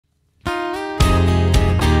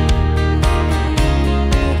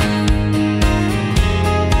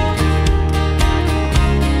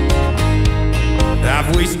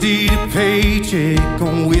wasted a paycheck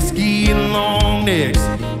on whiskey and long necks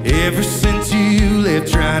ever since you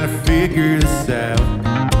left, trying to figure this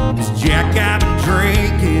out. This Jack I've been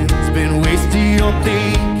drinking's been wasted on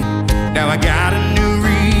thinking. Now I got a new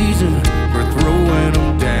reason for throwing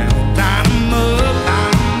them down. Line 'em up,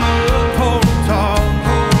 hold 'em tall.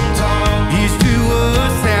 Here's to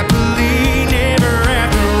us happily, never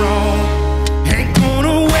after all. Ain't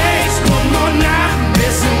gonna waste one more night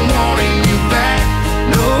missing wanting you back.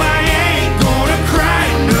 No, I ain't gonna cry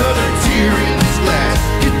another tear in this glass.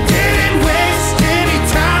 You didn't waste any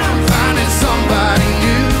time finding somebody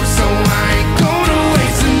new, so I ain't gonna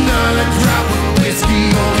waste another drop of whiskey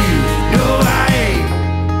on you. No, I ain't.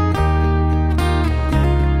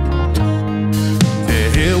 To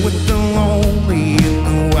hell with the lonely and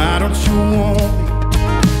the why don't you want me?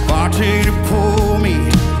 Bartender, pour me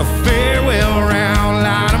a farewell round.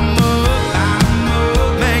 Line 'em up,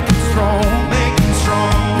 make it strong.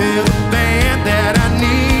 Feel the band that I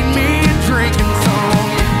need me a drinking song.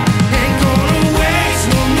 Ain't gonna waste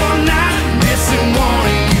one more night missing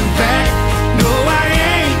wanting you back. No, I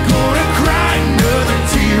ain't gonna cry another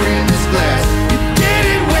tear in this glass. You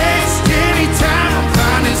didn't waste any time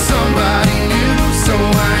finding somebody new, so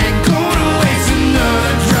I ain't gonna waste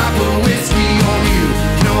another drop of whiskey on you.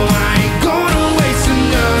 No, I ain't gonna waste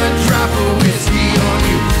another drop of whiskey on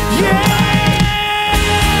you. Yeah.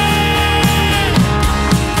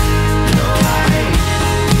 No, I ain't.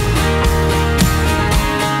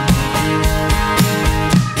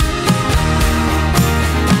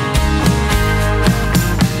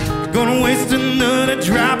 Gonna waste another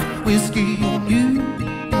drop of whiskey on you.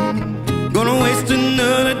 Gonna waste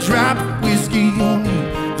another drop of whiskey on you.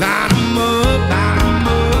 Line 'em up,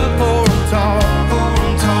 pour 'em tall.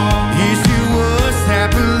 Here's to us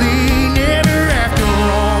happily, never after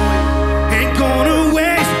all. Ain't gonna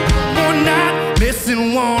waste more night missing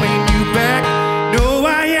wanting you back. No,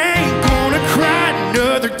 I ain't gonna cry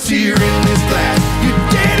another tear in this glass. You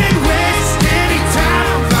did